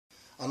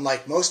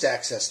Unlike most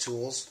access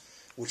tools,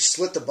 which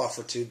slit the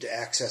buffer tube to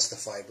access the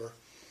fiber,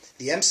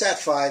 the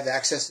MSAT-5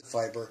 accesses the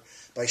fiber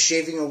by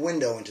shaving a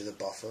window into the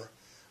buffer,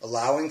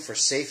 allowing for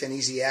safe and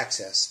easy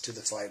access to the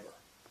fiber.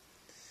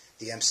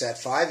 The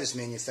MSAT-5 is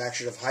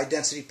manufactured of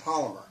high-density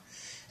polymer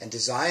and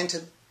designed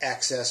to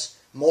access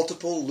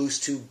multiple loose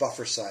tube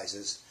buffer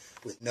sizes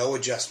with no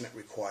adjustment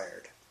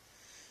required.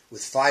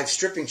 With 5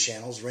 stripping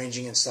channels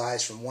ranging in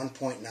size from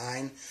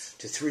 1.9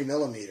 to 3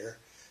 mm,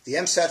 the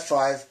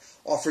MSAT-5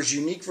 offers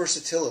unique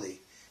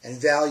versatility and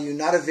value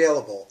not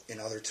available in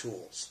other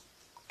tools.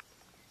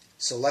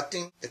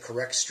 Selecting the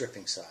correct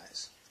stripping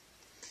size.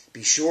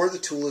 Be sure the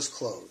tool is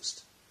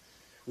closed.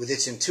 With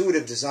its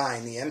intuitive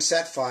design, the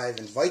MSAT-5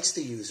 invites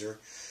the user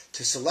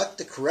to select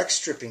the correct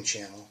stripping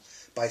channel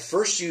by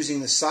first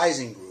using the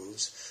sizing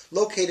grooves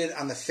located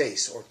on the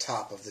face or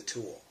top of the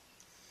tool.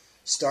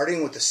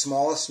 Starting with the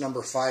smallest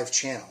number 5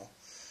 channel,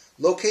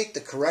 locate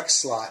the correct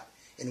slot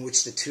in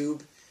which the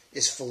tube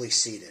is fully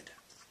seated.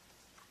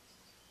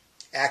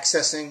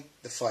 Accessing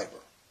the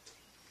fiber.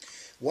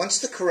 Once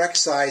the correct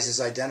size is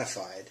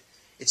identified,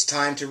 it's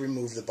time to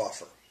remove the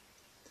buffer.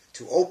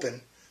 To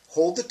open,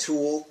 hold the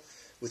tool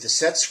with the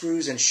set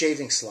screws and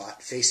shaving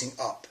slot facing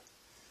up,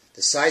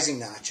 the sizing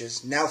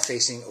notches now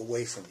facing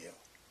away from you.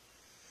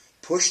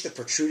 Push the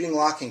protruding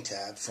locking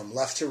tab from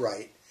left to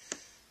right,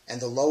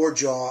 and the lower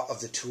jaw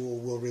of the tool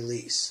will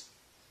release.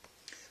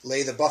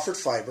 Lay the buffered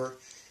fiber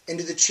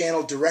into the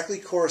channel directly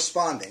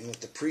corresponding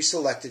with the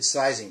pre-selected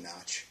sizing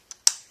notch,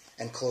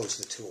 and close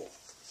the tool.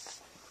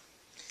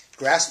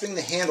 Grasping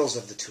the handles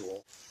of the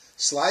tool,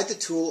 slide the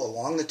tool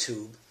along the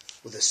tube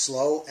with a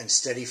slow and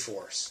steady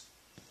force.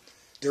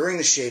 During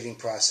the shaving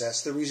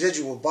process, the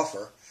residual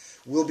buffer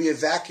will be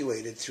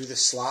evacuated through the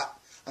slot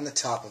on the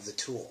top of the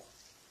tool.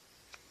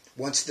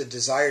 Once the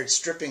desired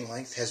stripping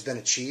length has been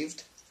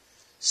achieved,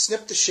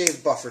 snip the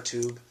shaved buffer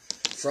tube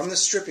from the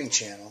stripping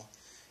channel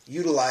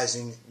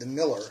utilizing the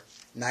Miller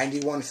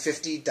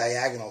 9150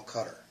 diagonal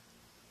cutter.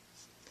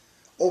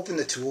 Open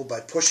the tool by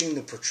pushing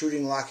the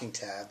protruding locking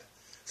tab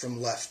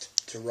from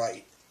left to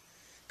right,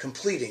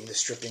 completing the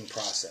stripping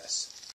process.